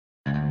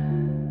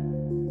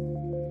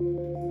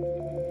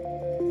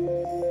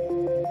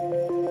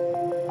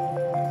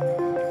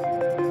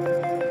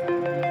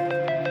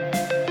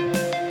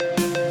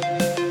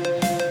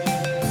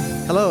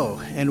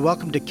and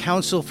welcome to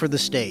Counsel for the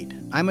State.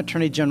 I'm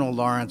Attorney General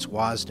Lawrence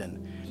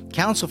Wasden.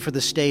 Counsel for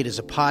the State is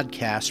a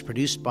podcast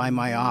produced by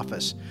my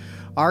office.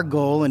 Our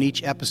goal in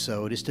each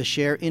episode is to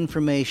share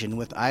information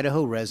with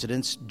Idaho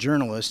residents,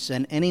 journalists,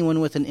 and anyone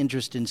with an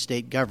interest in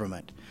state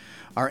government.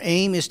 Our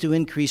aim is to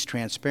increase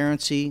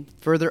transparency,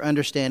 further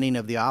understanding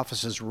of the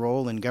office's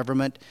role in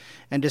government,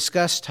 and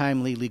discuss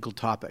timely legal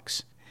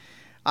topics.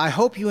 I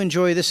hope you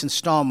enjoy this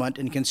installment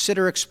and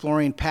consider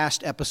exploring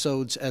past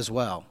episodes as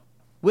well.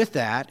 With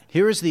that,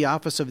 here is the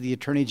Office of the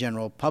Attorney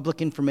General,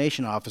 Public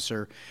Information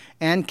Officer,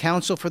 and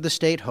Counsel for the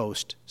State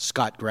host,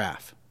 Scott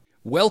Graff.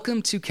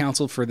 Welcome to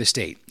Counsel for the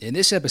State. In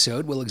this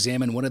episode, we'll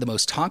examine one of the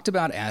most talked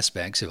about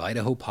aspects of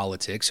Idaho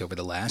politics over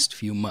the last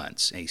few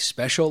months, a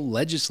special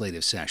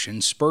legislative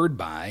session spurred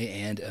by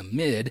and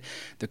amid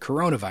the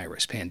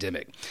coronavirus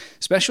pandemic.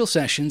 Special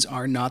sessions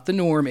are not the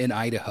norm in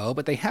Idaho,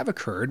 but they have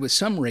occurred with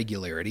some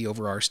regularity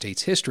over our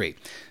state's history.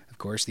 Of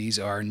course, these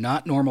are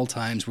not normal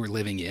times we're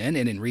living in,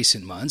 and in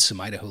recent months,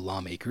 some Idaho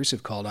lawmakers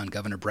have called on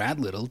Governor Brad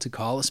Little to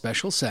call a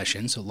special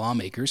session so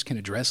lawmakers can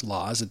address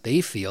laws that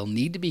they feel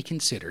need to be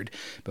considered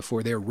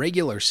before their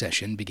regular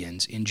session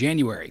begins in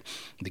January.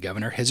 The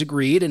governor has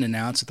agreed and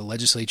announced that the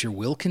legislature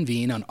will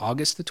convene on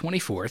August the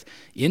 24th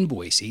in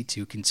Boise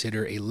to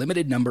consider a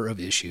limited number of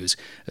issues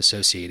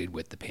associated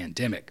with the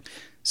pandemic.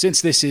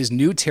 Since this is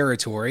new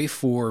territory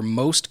for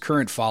most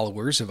current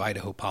followers of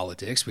Idaho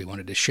politics, we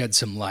wanted to shed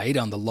some light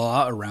on the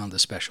law around the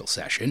special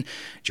session.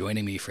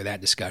 Joining me for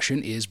that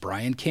discussion is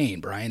Brian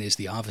Kane. Brian is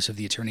the Office of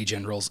the Attorney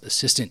General's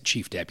Assistant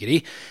Chief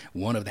Deputy.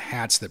 One of the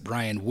hats that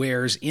Brian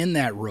wears in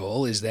that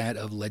role is that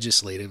of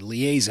legislative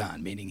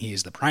liaison, meaning he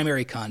is the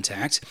primary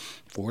contact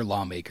for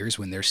lawmakers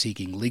when they're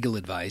seeking legal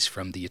advice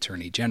from the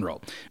Attorney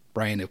General.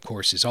 Brian, of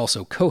course, is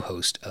also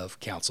co-host of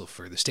Counsel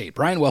for the State.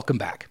 Brian, welcome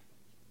back.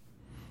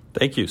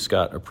 Thank you,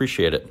 Scott.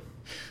 Appreciate it.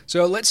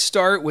 So let's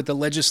start with the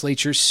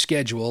legislature's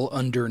schedule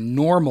under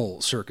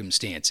normal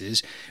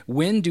circumstances.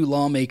 When do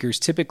lawmakers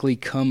typically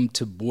come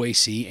to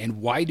Boise,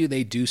 and why do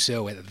they do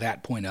so at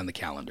that point on the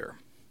calendar?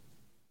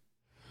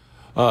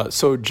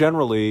 So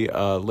generally,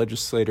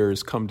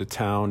 legislators come to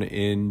town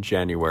in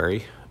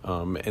January,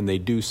 and they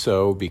do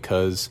so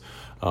because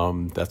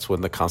that's when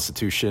the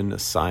Constitution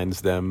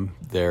assigns them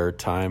their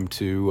time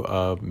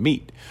to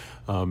meet.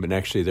 And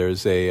actually,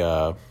 there's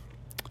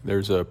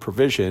a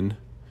provision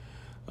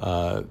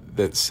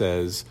that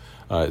says,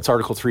 it's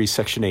Article 3,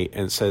 Section 8,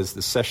 and it says,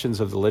 the sessions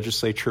of the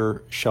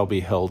legislature shall be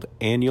held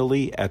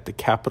annually at the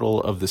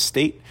capital of the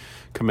state,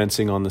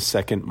 commencing on the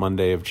second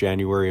Monday of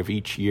January of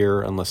each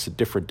year, unless a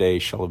different day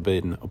shall have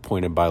been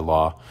appointed by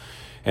law,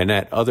 and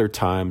at other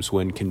times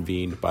when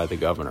convened by the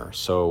governor.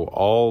 So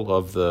all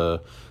of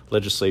the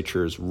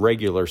legislature's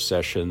regular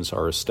sessions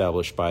are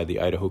established by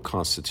the Idaho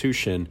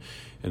Constitution,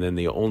 and then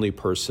the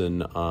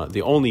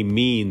only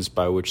means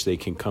by which they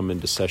can come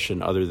into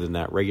session other than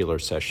that regular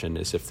session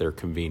is if they're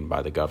convened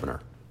by the governor.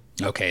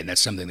 Okay, and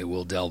that's something that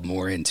we'll delve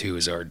more into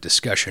as our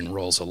discussion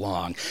rolls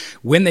along.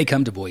 When they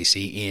come to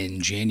Boise in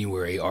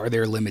January, are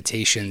there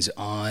limitations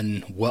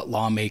on what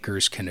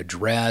lawmakers can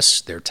address,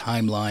 their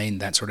timeline,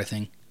 that sort of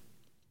thing?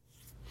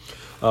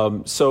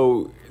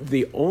 So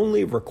the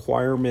only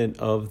requirement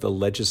of the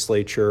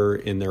legislature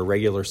in their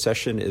regular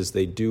session is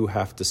they do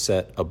have to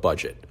set a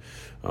budget.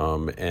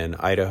 And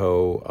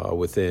Idaho,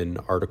 within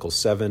Article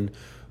 7,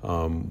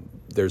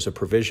 there's a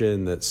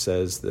provision that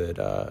says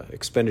that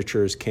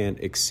expenditures can't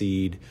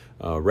exceed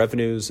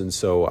revenues. And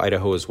so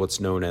Idaho is what's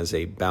known as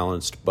a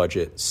balanced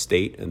budget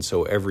state. And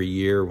so every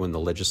year when the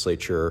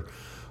legislature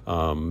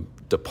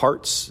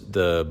departs,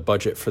 the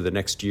budget for the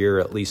next year,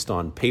 at least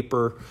on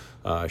paper,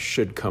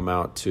 should come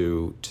out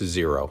to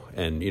zero.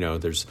 And,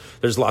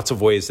 there's lots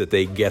of ways that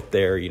they get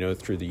there,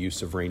 through the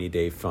use of rainy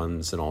day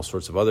funds and all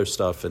sorts of other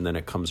stuff. And then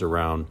it comes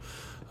around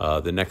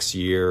the next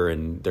year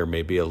and there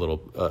may be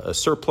a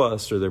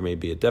surplus or there may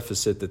be a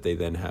deficit that they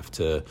then have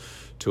to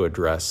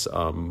address.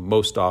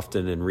 Most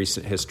often in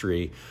recent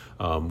history,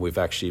 we've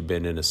actually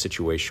been in a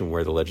situation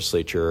where the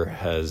legislature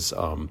has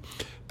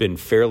been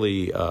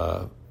fairly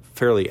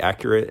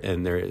accurate,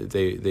 and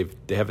they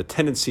have a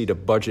tendency to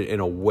budget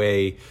in a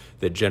way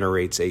that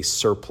generates a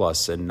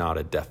surplus and not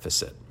a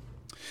deficit.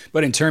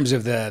 But in terms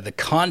of the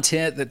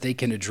content that they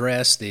can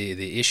address,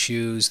 the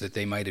issues that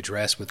they might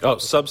address with...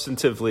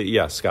 substantively,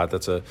 yeah, Scott,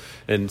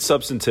 and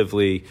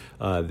substantively,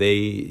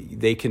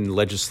 they can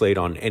legislate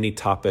on any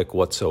topic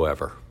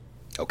whatsoever.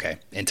 Okay.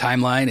 And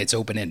timeline, it's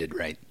open-ended,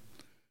 right?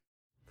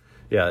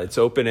 Yeah, it's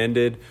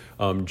open-ended.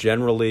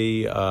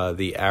 Generally,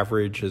 the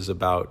average is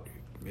about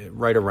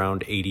right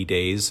around 80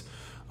 days.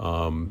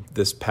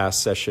 This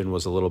past session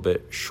was a little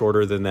bit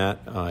shorter than that.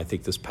 I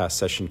think this past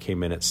session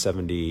came in at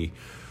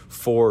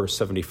 74 or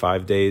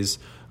 75 days.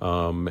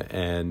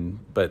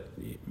 But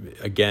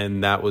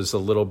again, that was a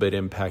little bit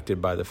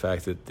impacted by the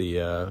fact that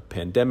the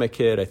pandemic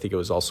hit. I think it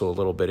was also a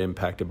little bit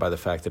impacted by the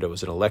fact that it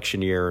was an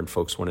election year and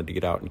folks wanted to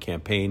get out and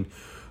campaign.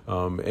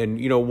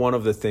 One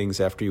of the things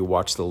after you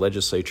watch the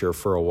legislature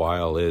for a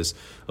while is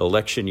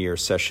election year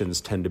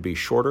sessions tend to be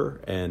shorter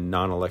and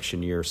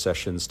non-election year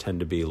sessions tend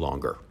to be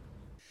longer.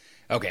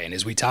 Okay, and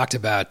as we talked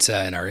about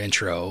in our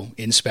intro,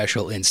 in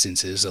special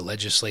instances, the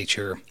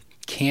legislature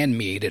can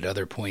meet at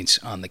other points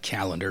on the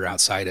calendar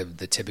outside of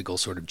the typical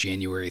sort of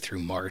January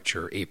through March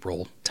or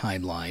April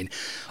timeline.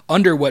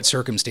 Under what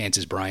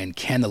circumstances, Brian,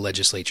 can the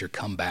legislature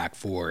come back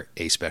for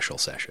a special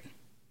session?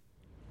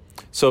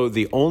 So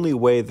the only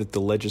way that the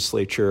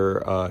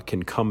legislature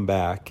can come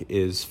back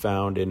is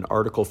found in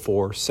Article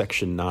 4,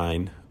 Section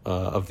 9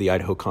 of the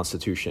Idaho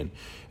Constitution.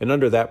 And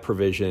under that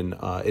provision,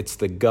 it's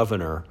the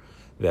governor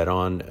that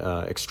on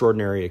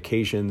extraordinary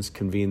occasions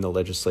convene the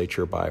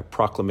legislature by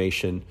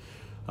proclamation.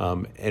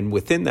 And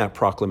within that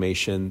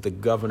proclamation, the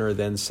governor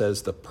then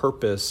says the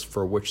purpose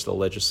for which the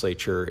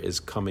legislature is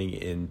coming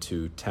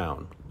into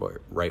town,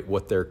 right,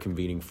 what they're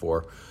convening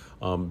for.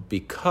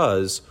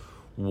 Because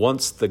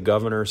once the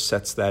governor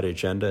sets that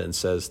agenda and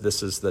says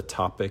this is the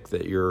topic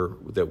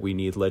that we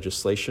need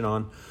legislation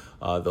on,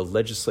 the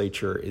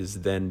legislature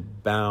is then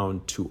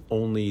bound to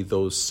only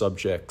those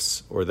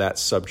subjects or that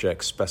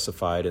subject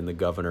specified in the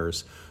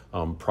governor's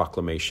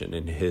proclamation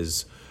in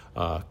his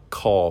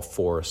call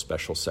for a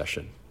special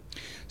session.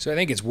 So I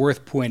think it's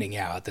worth pointing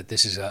out that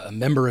this is a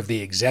member of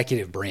the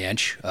executive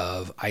branch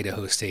of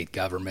Idaho state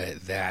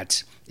government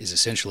that is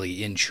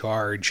essentially in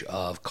charge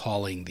of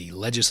calling the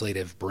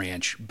legislative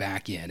branch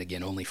back in,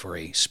 again, only for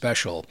a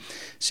special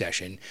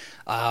session.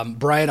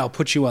 Brian, I'll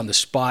put you on the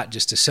spot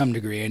just to some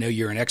degree. I know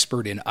you're an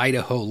expert in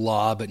Idaho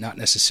law, but not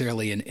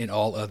necessarily in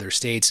all other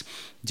states.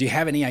 Do you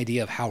have any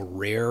idea of how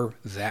rare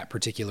that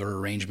particular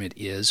arrangement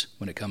is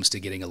when it comes to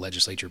getting a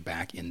legislature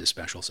back into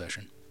special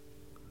session?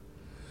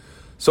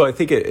 So I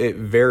think it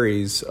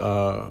varies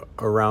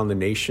around the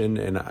nation,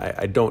 and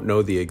I don't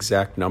know the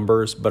exact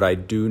numbers, but I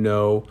do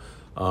know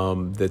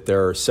that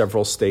there are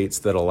several states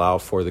that allow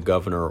for the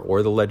governor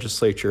or the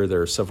legislature.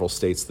 There are several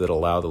states that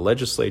allow the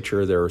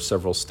legislature. There are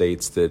several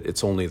states that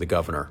it's only the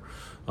governor.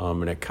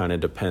 And it kind of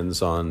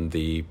depends on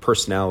the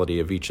personality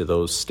of each of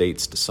those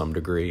states to some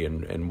degree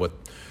and what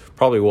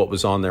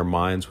was on their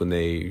minds when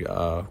they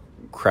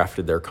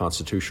crafted their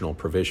constitutional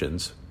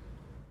provisions.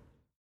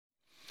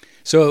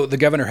 So the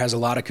governor has a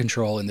lot of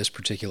control in this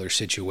particular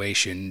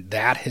situation.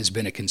 That has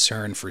been a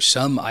concern for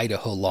some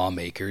Idaho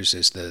lawmakers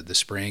as the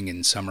spring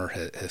and summer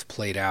have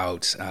played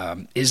out.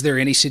 Is there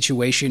any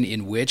situation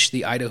in which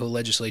the Idaho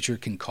legislature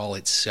can call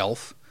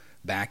itself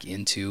back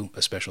into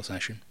a special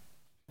session?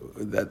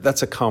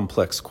 That's a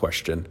complex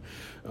question,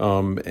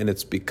 and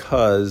it's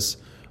because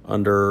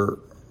under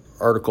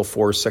Article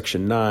 4,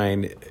 Section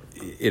 9,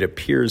 it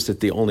appears that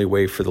the only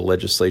way for the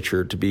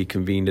legislature to be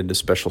convened into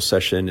special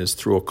session is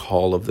through a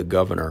call of the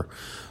governor.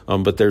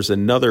 But there's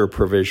another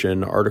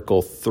provision,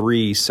 Article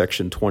 3,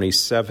 Section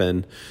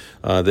 27,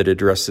 that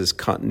addresses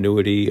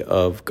continuity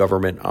of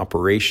government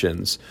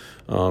operations.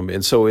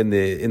 And so in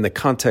the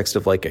context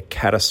of like a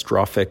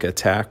catastrophic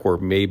attack where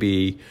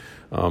maybe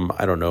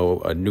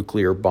a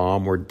nuclear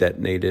bomb were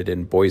detonated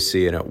in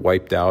Boise and it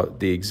wiped out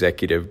the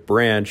executive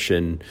branch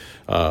and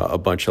a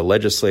bunch of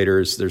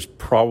legislators, there's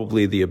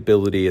probably the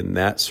ability in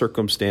that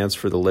circumstance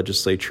for the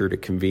legislature to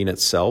convene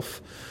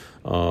itself.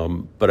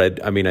 But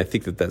I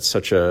think that's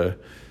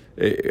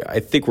I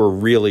think we're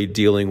really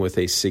dealing with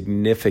a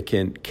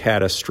significant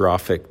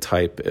catastrophic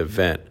type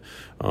event.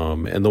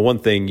 And the one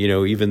thing,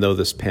 even though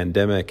this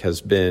pandemic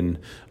has been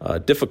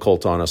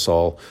difficult on us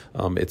all,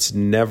 it's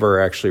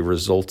never actually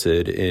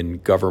resulted in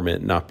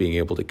government not being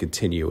able to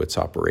continue its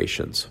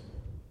operations.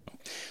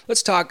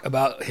 Let's talk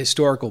about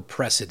historical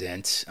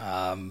precedent.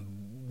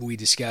 We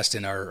discussed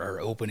in our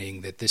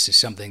opening that this is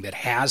something that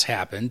has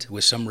happened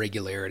with some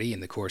regularity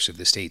in the course of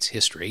the state's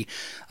history.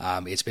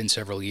 It's been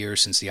several years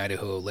since the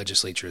Idaho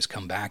legislature has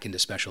come back into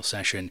special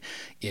session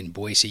in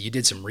Boise. You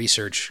did some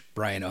research,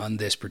 Brian, on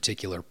this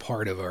particular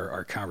part of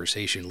our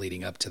conversation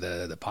leading up to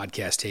the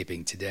podcast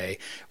taping today.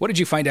 What did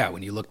you find out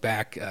when you look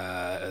back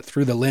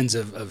through the lens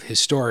of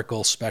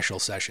historical special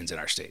sessions in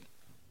our state?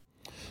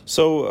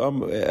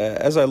 So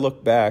as I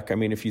look back,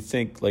 if you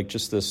think like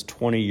just this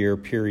 20-year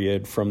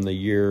period from the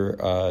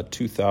year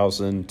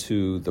 2000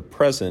 to the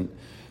present,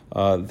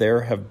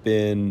 there have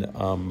been,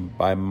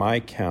 by my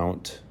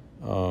count,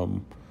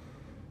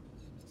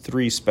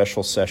 3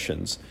 special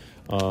sessions.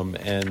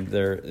 And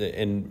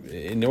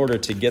in order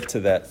to get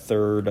to that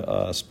third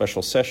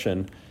special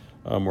session,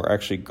 we're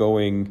actually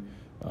going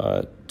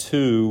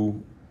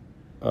to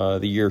the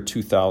year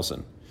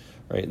 2000.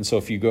 Right. And so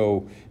if you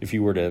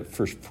were to,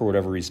 for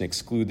whatever reason,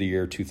 exclude the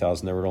year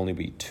 2000, there would only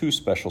be 2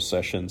 special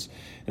sessions.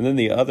 And then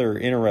the other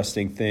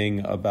interesting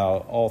thing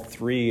about all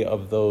 3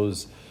 of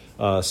those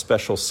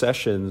special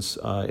sessions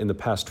in the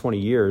past 20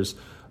 years,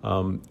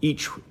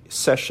 each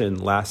session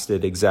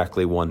lasted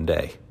exactly 1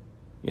 day.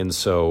 And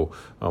so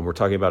we're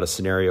talking about a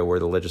scenario where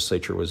the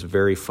legislature was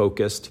very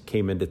focused,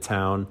 came into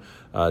town,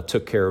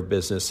 took care of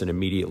business, and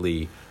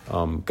immediately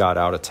got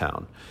out of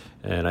town.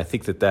 And I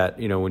think that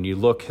when you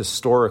look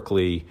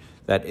historically,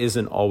 that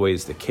isn't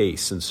always the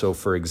case. And so,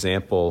 for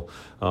example,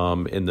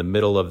 in the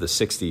middle of the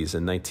 60s,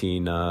 in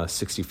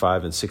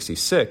 1965 and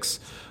 66,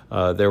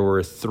 there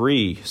were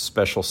 3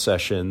 special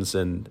sessions,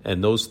 and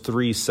those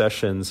 3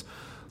 sessions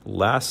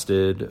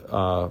lasted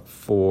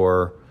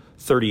for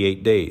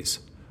 38 days.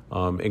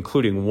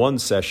 including one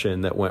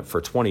session that went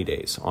for 20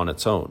 days on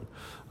its own.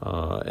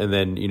 And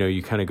then,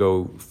 you kind of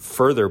go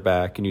further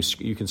back and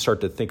you can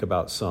start to think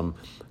about some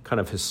kind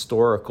of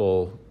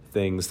historical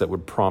things that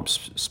would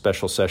prompt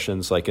special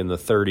sessions, like in the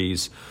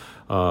 30s,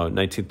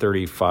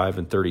 1935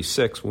 and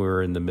 36, when we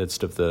were in the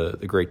midst of the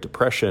Great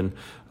Depression.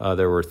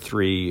 There were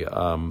 3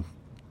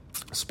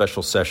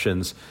 special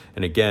sessions.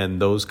 And again,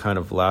 those kind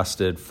of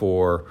lasted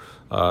for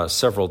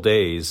several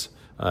days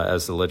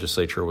as the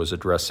legislature was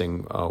addressing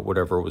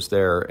whatever was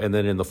there. And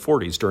then in the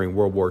 40s, during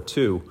World War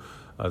II,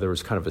 there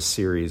was kind of a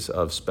series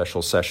of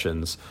special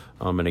sessions.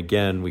 And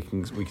again, we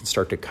can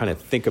start to kind of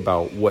think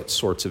about what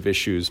sorts of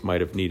issues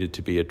might have needed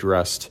to be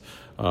addressed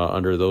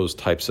under those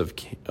types of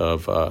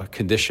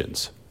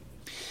conditions.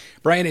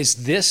 Brian,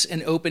 is this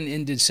an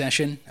open-ended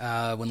session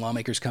when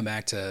lawmakers come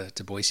back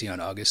to Boise on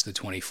August the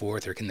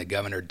 24th, or can the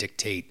governor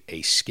dictate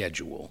a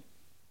schedule?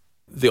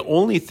 The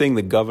only thing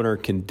the governor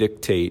can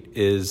dictate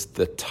is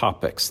the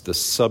topics, the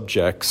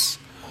subjects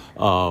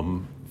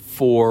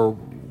for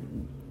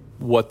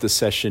what the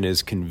session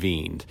is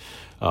convened.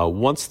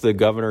 Once the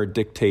governor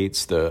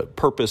dictates the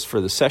purpose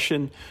for the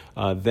session,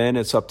 then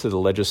it's up to the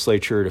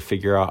legislature to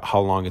figure out how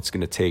long it's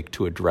going to take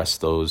to address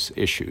those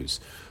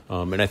issues.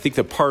 And I think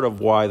that part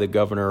of why the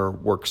governor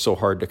works so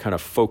hard to kind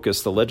of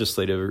focus the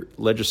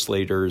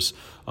legislators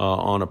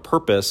on a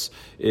purpose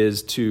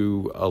is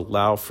to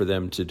allow for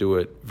them to do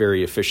it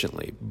very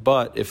efficiently.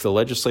 But if the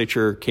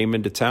legislature came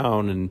into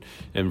town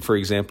and for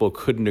example,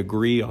 couldn't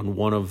agree on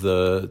one of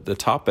the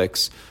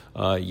topics,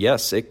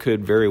 yes, it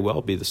could very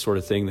well be the sort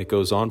of thing that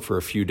goes on for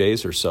a few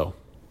days or so.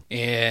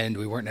 And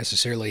we weren't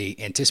necessarily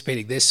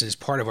anticipating this as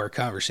part of our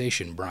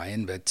conversation,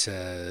 Brian, but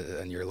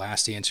on your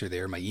last answer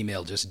there, my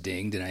email just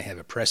dinged, and I have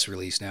a press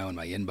release now in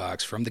my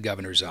inbox from the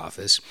governor's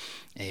office,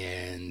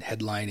 and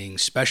headlining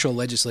special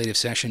legislative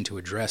session to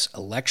address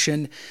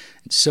election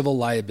and civil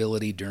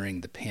liability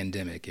during the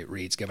pandemic. It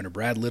reads, Governor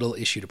Brad Little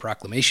issued a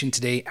proclamation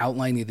today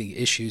outlining the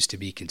issues to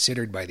be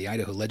considered by the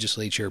Idaho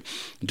legislature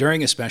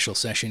during a special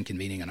session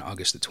convening on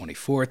August the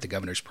 24th. The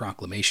governor's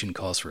proclamation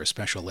calls for a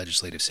special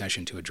legislative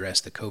session to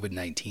address the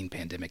COVID-19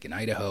 pandemic in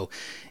Idaho,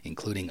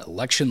 including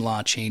election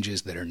law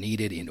changes that are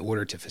needed in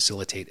order to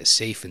facilitate a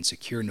safe and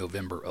secure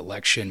November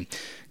election.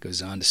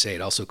 Goes on to say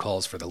it also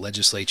calls for the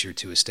legislature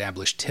to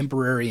establish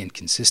temporary and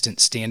consistent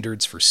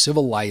standards for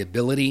civil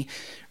liability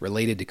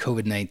related to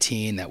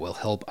COVID-19 that will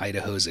help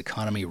Idaho's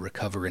economy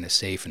recover in a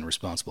safe and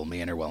responsible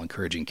manner while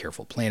encouraging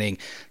careful planning,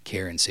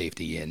 care, and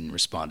safety in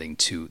responding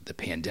to the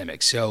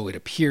pandemic. So it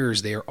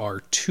appears there are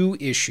 2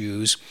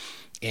 issues,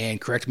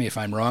 and correct me if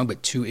I'm wrong,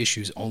 but 2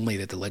 issues only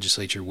that the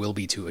legislature will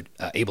be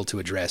able to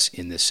address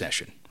in this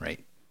session,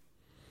 right?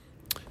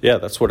 Yeah,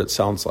 that's what it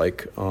sounds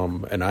like.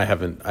 And I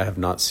have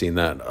not seen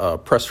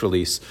that press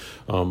release.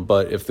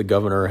 But if the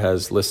governor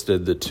has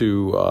listed the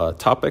 2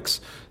 topics,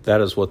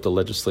 that is what the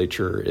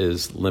legislature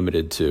is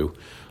limited to.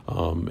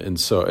 And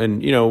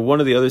one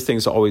of the other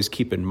things to always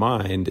keep in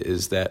mind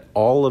is that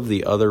all of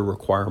the other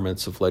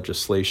requirements of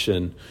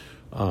legislation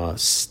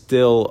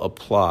still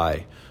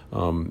apply.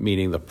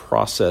 Meaning the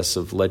process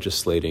of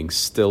legislating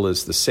still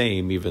is the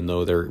same, even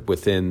though they're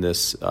within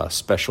this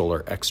special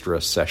or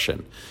extra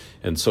session.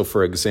 And so,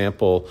 for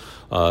example,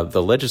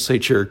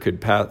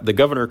 the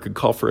governor could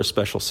call for a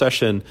special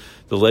session,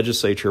 the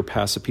legislature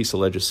pass a piece of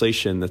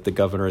legislation that the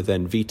governor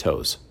then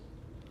vetoes.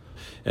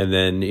 And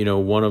then,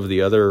 one of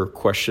the other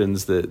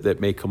questions that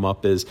may come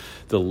up is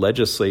the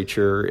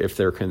legislature, if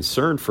they're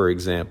concerned, for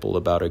example,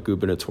 about a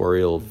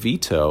gubernatorial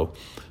veto,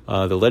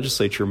 the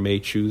legislature may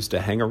choose to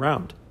hang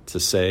around to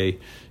say,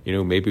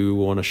 maybe we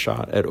want a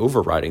shot at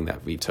overriding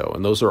that veto.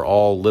 And those are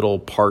all little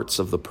parts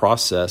of the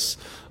process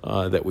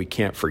that we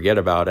can't forget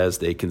about as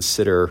they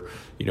consider,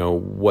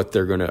 what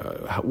they're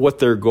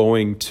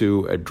going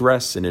to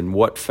address and in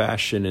what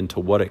fashion and to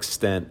what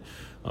extent.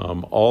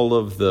 All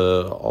of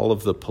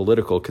the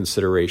political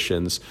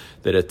considerations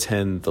that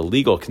attend the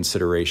legal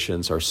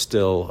considerations are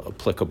still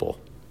applicable.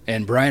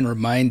 And Brian,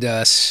 remind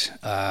us,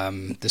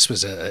 this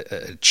was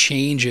a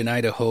change in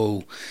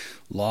Idaho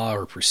law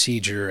or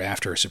procedure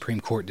after a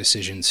Supreme Court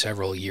decision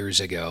several years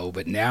ago,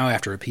 but now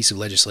after a piece of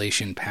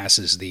legislation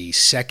passes the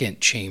second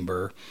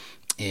chamber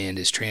and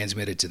is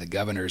transmitted to the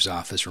governor's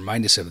office,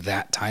 remind us of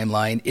that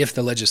timeline if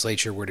the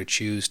legislature were to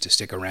choose to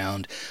stick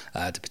around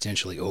to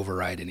potentially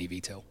override any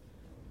veto.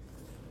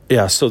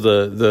 Yeah, so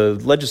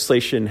the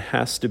legislation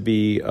has to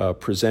be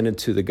presented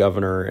to the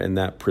governor, and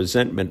that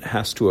presentment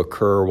has to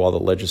occur while the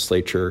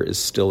legislature is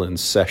still in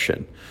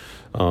session.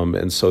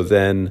 And so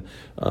then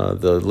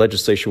the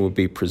legislation will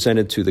be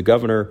presented to the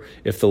governor.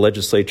 If the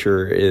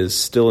legislature is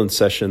still in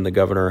session, the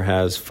governor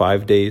has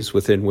 5 days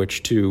within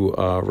which to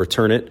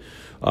return it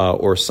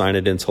or sign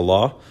it into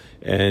law.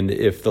 And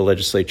if the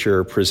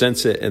legislature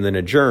presents it and then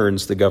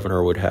adjourns, the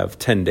governor would have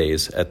 10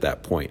 days at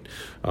that point.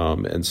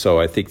 And so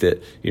I think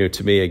that,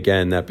 to me,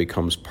 again, that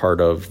becomes part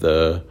of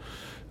the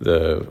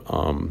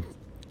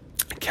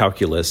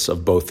calculus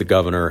of both the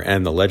governor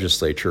and the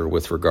legislature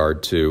with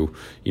regard to,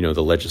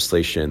 the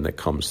legislation that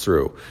comes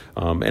through.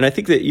 And I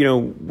think that,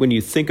 when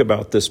you think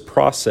about this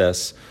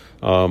process,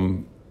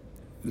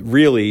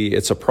 really,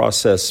 it's a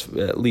process,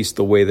 at least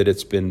the way that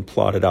it's been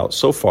plotted out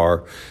so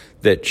far,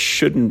 that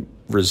shouldn't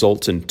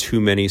result in too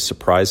many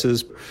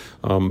surprises,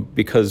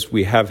 because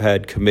we have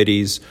had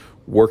committees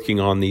working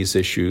on these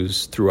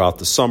issues throughout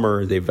the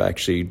summer. They've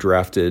actually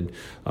drafted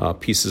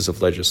pieces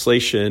of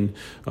legislation,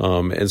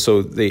 and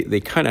so they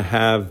kind of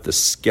have the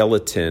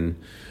skeleton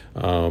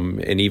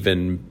and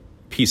even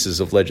pieces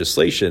of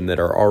legislation that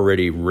are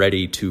already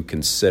ready to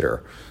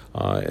consider.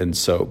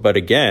 But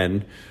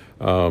again,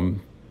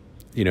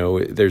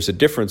 there's a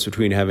difference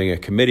between having a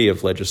committee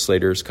of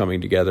legislators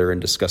coming together and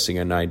discussing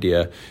an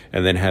idea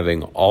and then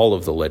having all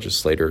of the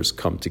legislators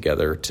come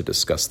together to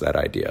discuss that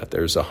idea.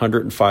 There's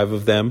 105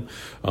 of them,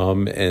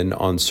 and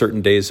on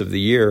certain days of the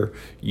year,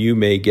 you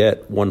may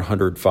get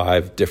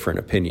 105 different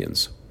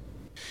opinions.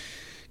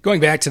 Going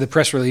back to the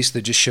press release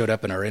that just showed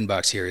up in our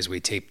inbox here as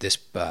we tape this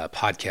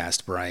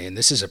podcast, Brian,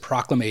 this is a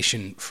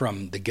proclamation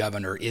from the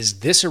governor. Is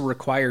this a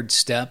required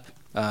step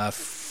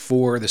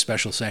for the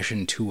special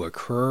session to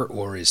occur,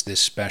 or is this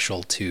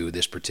special to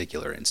this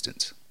particular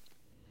instance?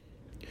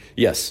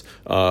 Yes.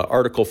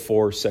 Article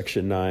 4,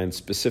 Section 9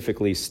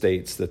 specifically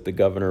states that the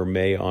governor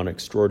may, on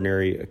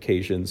extraordinary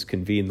occasions,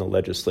 convene the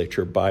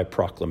legislature by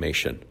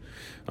proclamation.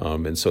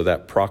 And so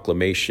that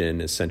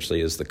proclamation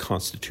essentially is the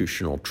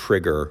constitutional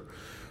trigger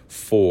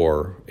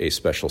for a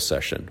special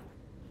session.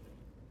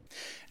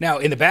 Now,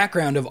 in the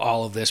background of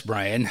all of this,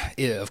 Brian,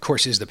 of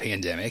course, is the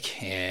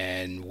pandemic.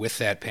 And with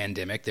that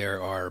pandemic,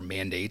 there are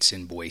mandates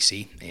in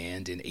Boise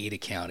and in Ada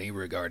County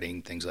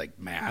regarding things like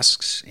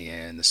masks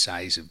and the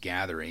size of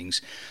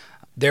gatherings.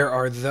 There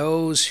are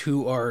those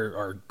who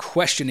are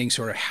questioning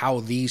sort of how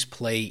these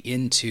play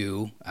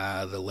into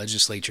the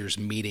legislature's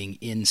meeting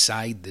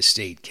inside the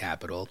state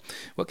capitol.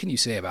 What can you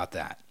say about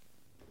that?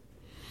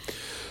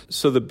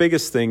 So the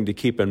biggest thing to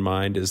keep in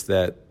mind is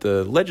that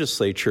the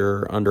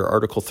legislature under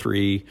Article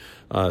 3,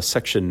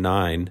 Section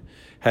 9,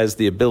 has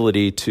the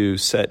ability to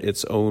set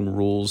its own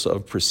rules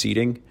of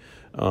proceeding.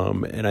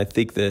 And I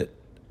think that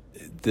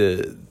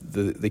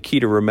the key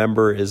to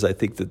remember is I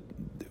think that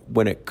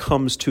when it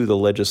comes to the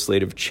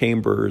legislative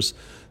chambers,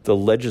 the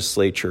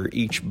legislature,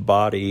 each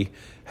body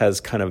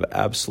has kind of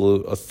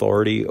absolute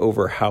authority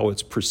over how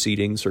its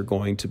proceedings are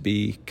going to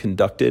be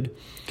conducted.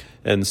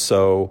 And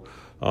so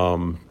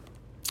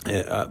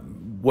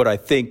what I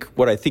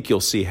think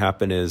you'll see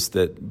happen is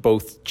that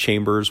both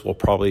chambers will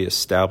probably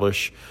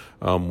establish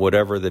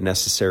whatever the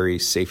necessary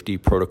safety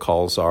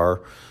protocols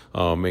are,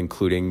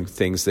 including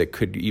things that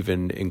could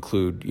even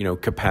include,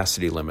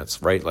 capacity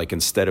limits, right? Like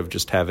instead of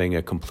just having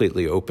a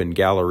completely open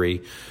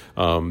gallery,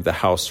 the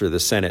House or the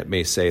Senate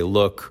may say,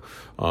 look,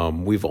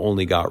 we've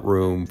only got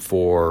room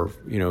for,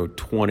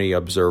 20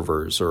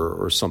 observers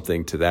or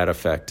something to that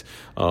effect.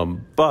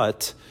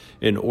 But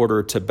in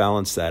order to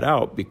balance that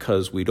out,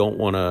 because we don't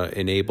want to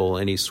enable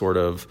any sort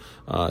of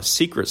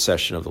secret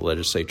session of the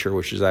legislature,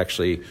 which is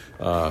actually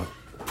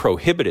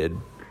prohibited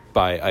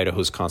by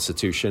Idaho's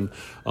Constitution,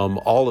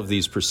 all of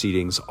these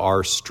proceedings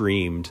are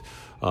streamed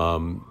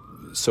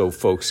so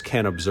folks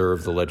can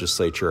observe the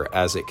legislature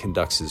as it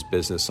conducts its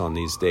business on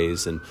these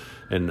days.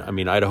 And I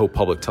mean, Idaho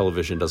Public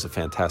Television does a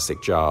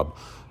fantastic job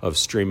of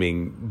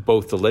streaming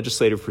both the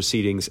legislative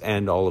proceedings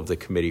and all of the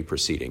committee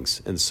proceedings.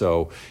 And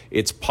so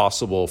it's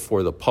possible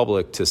for the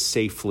public to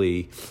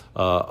safely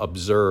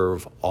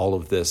observe all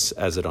of this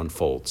as it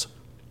unfolds.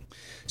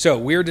 So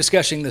we're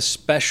discussing the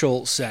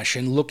special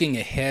session, looking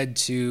ahead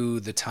to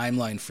the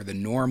timeline for the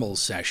normal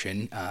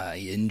session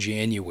in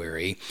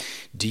January.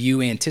 Do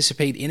you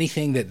anticipate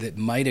anything that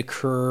might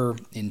occur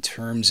in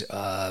terms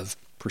of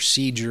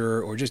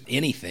procedure or just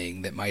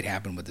anything that might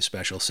happen with the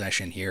special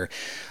session here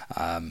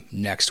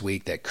next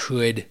week that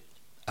could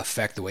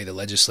affect the way the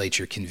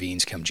legislature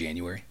convenes come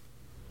January?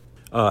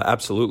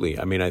 Absolutely.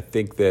 I mean, I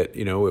think that,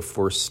 if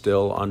we're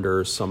still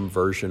under some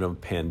version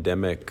of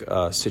pandemic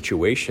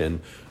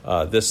situation,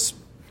 this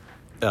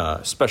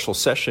special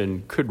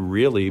session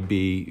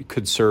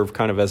could serve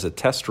kind of as a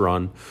test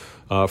run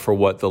for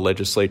what the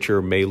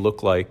legislature may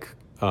look like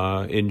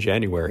in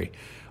January.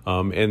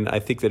 And I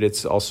think that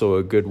it's also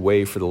a good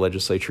way for the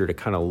legislature to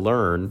kind of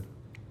learn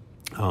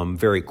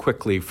very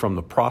quickly from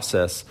the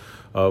process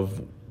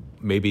of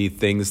maybe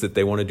things that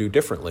they want to do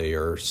differently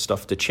or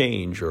stuff to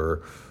change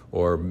or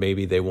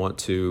maybe they want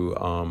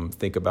to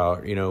think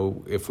about,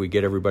 if we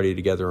get everybody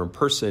together in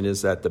person,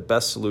 is that the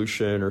best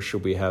solution or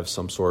should we have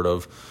some sort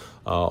of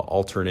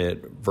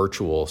alternate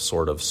virtual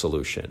sort of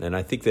solution? And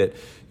I think that,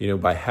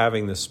 by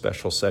having this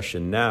special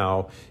session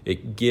now,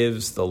 it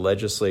gives the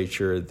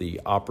legislature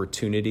the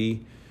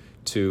opportunity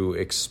to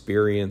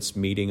experience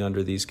meeting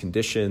under these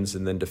conditions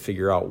and then to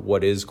figure out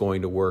what is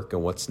going to work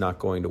and what's not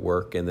going to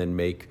work and then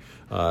make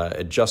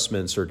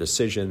adjustments or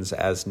decisions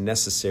as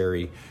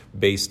necessary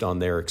based on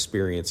their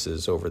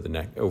experiences over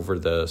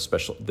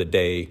the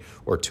day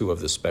or two of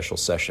the special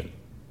session.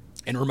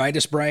 And remind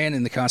us, Brian,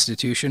 in the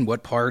Constitution,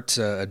 what part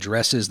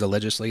addresses the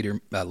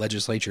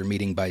legislature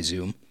meeting by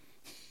Zoom?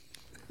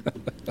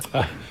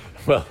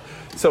 Well,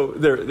 so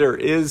there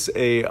is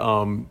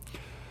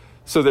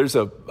there's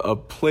a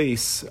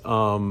place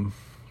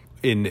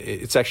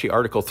it's actually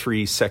Article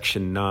 3,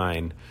 Section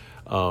 9,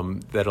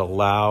 that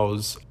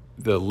allows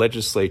the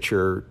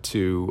legislature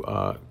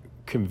to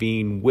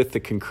convene with the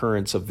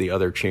concurrence of the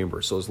other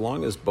chamber. So as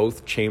long as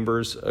both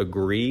chambers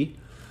agree,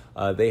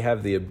 they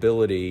have the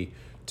ability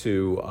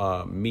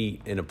to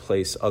meet in a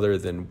place other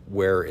than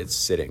where it's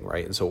sitting,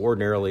 right? And so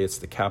ordinarily it's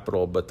the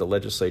Capitol, but the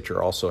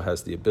legislature also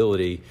has the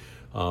ability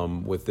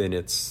within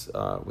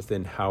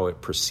how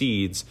it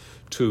proceeds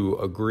to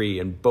agree,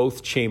 and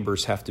both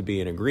chambers have to be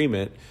in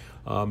agreement.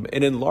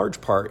 And in large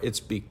part, it's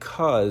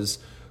because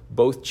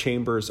both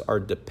chambers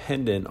are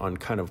dependent on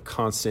kind of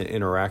constant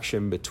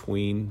interaction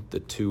between the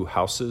two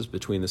houses,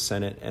 between the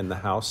Senate and the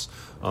House,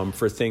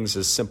 for things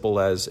as simple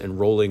as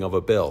enrolling of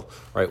a bill,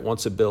 right?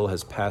 Once a bill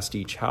has passed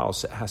each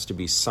house, it has to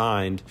be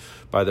signed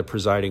by the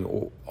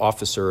presiding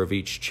officer of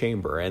each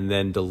chamber and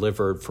then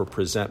delivered for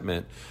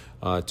presentment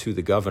to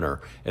the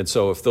governor. And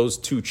so if those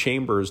two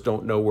chambers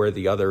don't know where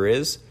the other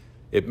is,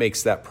 it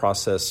makes that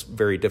process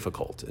very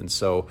difficult. And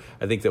so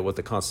I think that what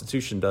the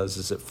Constitution does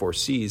is it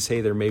foresees,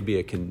 hey, there may be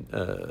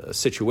a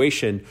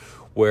situation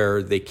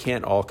where they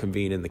can't all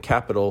convene in the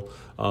Capitol,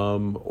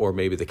 or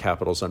maybe the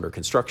Capitol's under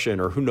construction,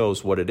 or who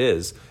knows what it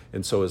is.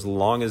 And so as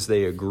long as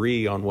they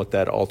agree on what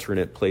that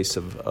alternate place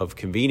of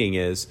convening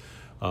is,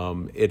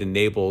 it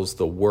enables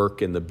the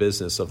work and the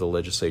business of the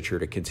legislature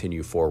to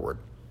continue forward.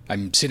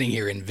 I'm sitting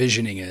here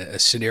envisioning a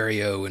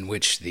scenario in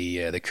which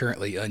the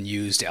currently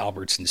unused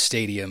Albertson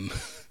Stadium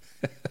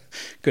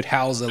could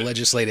house a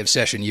legislative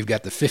session. You've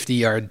got the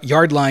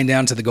 50-yard line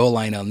down to the goal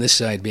line on this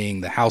side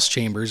being the House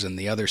chambers, and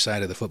the other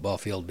side of the football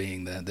field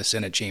being the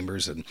Senate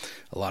chambers, and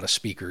a lot of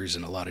speakers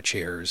and a lot of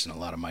chairs and a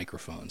lot of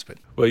microphones. But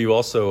well, you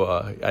also,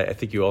 I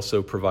think you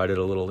also provided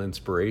a little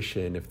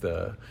inspiration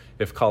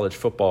if college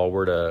football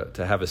were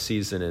to have a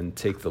season and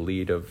take the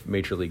lead of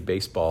Major League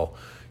Baseball.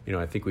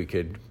 I think we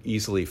could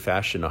easily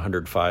fashion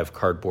 105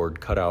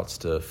 cardboard cutouts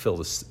to fill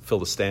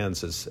the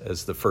stands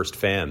as the first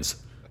fans.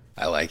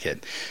 I like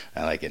it.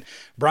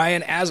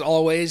 Brian, as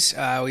always,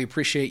 we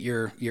appreciate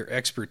your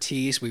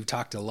expertise. We've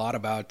talked a lot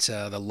about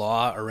the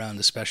law around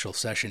the special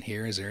session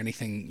here. Is there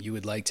anything you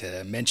would like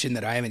to mention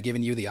that I haven't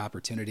given you the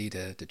opportunity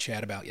to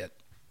chat about yet?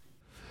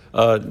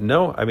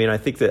 No, I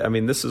think that,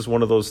 this is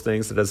one of those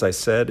things that, as I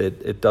said,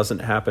 it doesn't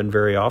happen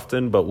very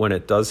often, but when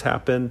it does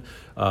happen,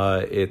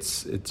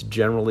 it's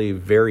generally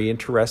very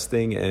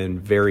interesting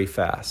and very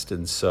fast.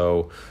 And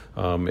so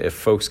if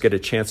folks get a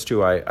chance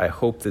to, I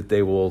hope that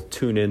they will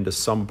tune into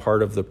some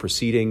part of the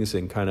proceedings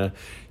and kind of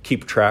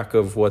keep track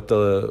of what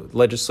the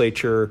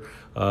legislature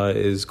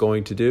is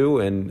going to do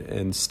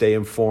and stay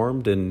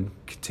informed and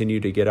continue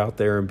to get out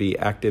there and be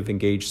active,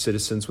 engaged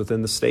citizens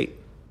within the state.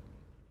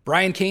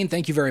 Brian Cain,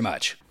 thank you very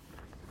much.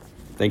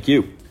 Thank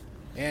you.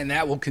 And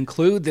that will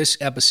conclude this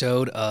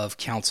episode of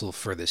Counsel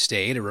for the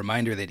State. A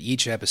reminder that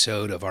each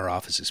episode of our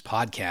office's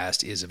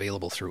podcast is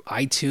available through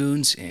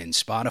iTunes and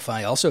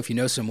Spotify. Also, if you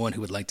know someone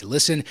who would like to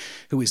listen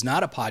who is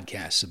not a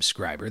podcast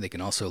subscriber, they can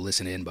also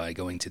listen in by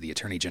going to the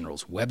Attorney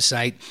General's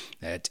website.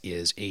 That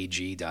is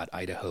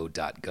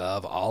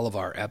ag.idaho.gov. All of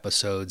our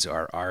episodes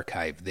are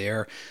archived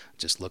there.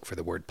 Just look for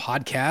the word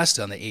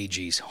podcast on the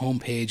AG's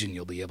homepage, and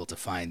you'll be able to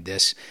find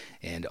this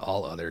and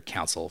all other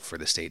Counsel for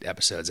the State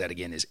episodes. That,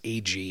 again, is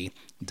ag.idaho.gov.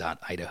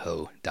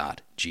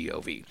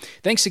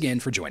 Thanks again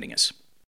for joining us.